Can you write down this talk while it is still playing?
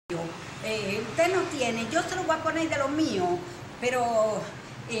Usted no tiene, yo se lo voy a poner de lo mío, pero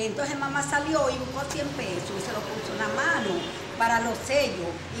entonces mamá salió y buscó 100 pesos y se lo puso en la mano para los sellos.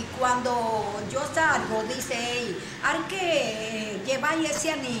 Y cuando yo salgo, dice ella, hay que llevar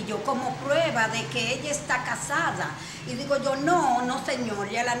ese anillo como prueba de que ella está casada. Y digo yo, no señor,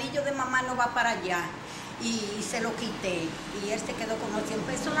 ya el anillo de mamá no va para allá. Y se lo quité y él se quedó con los 100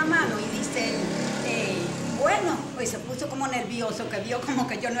 pesos en la mano y dice, bueno, pues se puso como nervioso, que vio como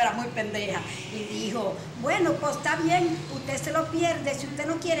que yo no era muy pendeja y dijo, bueno, pues está bien, usted se lo pierde, si usted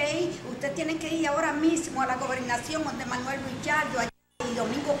no quiere ir, usted tiene que ir ahora mismo a la gobernación donde Manuel Richardo, allá y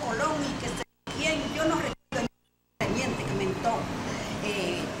Domingo Colón y que se quién, yo no recuerdo el teniente que mentó.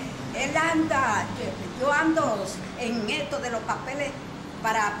 Él anda, yo ando en esto de los papeles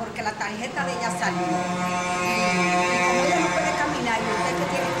porque la tarjeta de ella salió. Y como ella no puede caminar, y usted que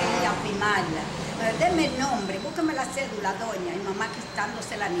tiene que ir a firmarla. Deme el nombre, búsqueme la cédula, doña, y mamá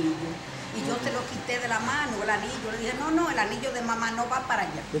quitándose el anillo. Y yo se lo quité de la mano, el anillo. Le dije, no, el anillo de mamá no va para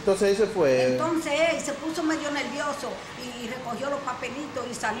allá. Entonces ahí se fue. Entonces él se puso medio nervioso y recogió los papelitos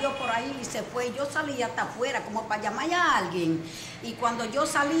y salió por ahí y se fue. Yo salí hasta afuera como para llamar a alguien. Y cuando yo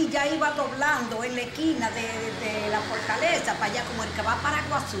salí ya iba doblando en la esquina de la fortaleza, para allá como el que va para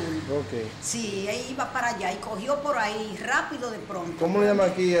Agua Azul. Okay. Sí, él iba para allá y cogió por ahí rápido de pronto. ¿Cómo le llama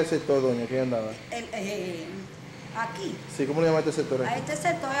aquí a ese sector, doña? ¿Quién andaba? Aquí. Sí, ¿cómo le llama a este sector aquí? A este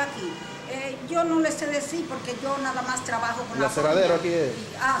sector aquí. Yo no le sé decir porque yo nada más trabajo con ¿El aseradero aquí es?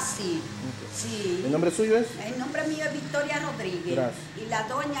 Sí. Okay. Sí. ¿El nombre suyo es? El nombre mío es Victoria Rodríguez. Gracias. Y la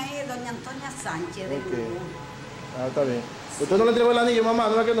doña es doña Antonia Sánchez de Okay. Lugo. Ah, está bien. ¿Usted no le entregó el anillo, mamá?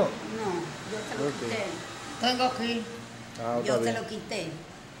 ¿No es que no? No, yo se lo quité. Tengo aquí. Ah, está Yo bien. se lo quité,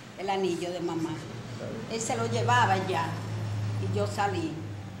 el anillo de mamá. Él se lo llevaba ya y yo salí.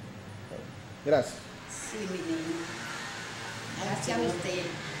 Gracias. Sí, mi niño. Gracias a usted.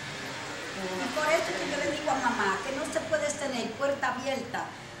 Y por eso que yo le digo a mamá que no se puede tener puerta abierta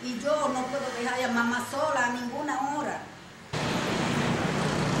y yo no puedo dejar a mamá sola a ninguna hora.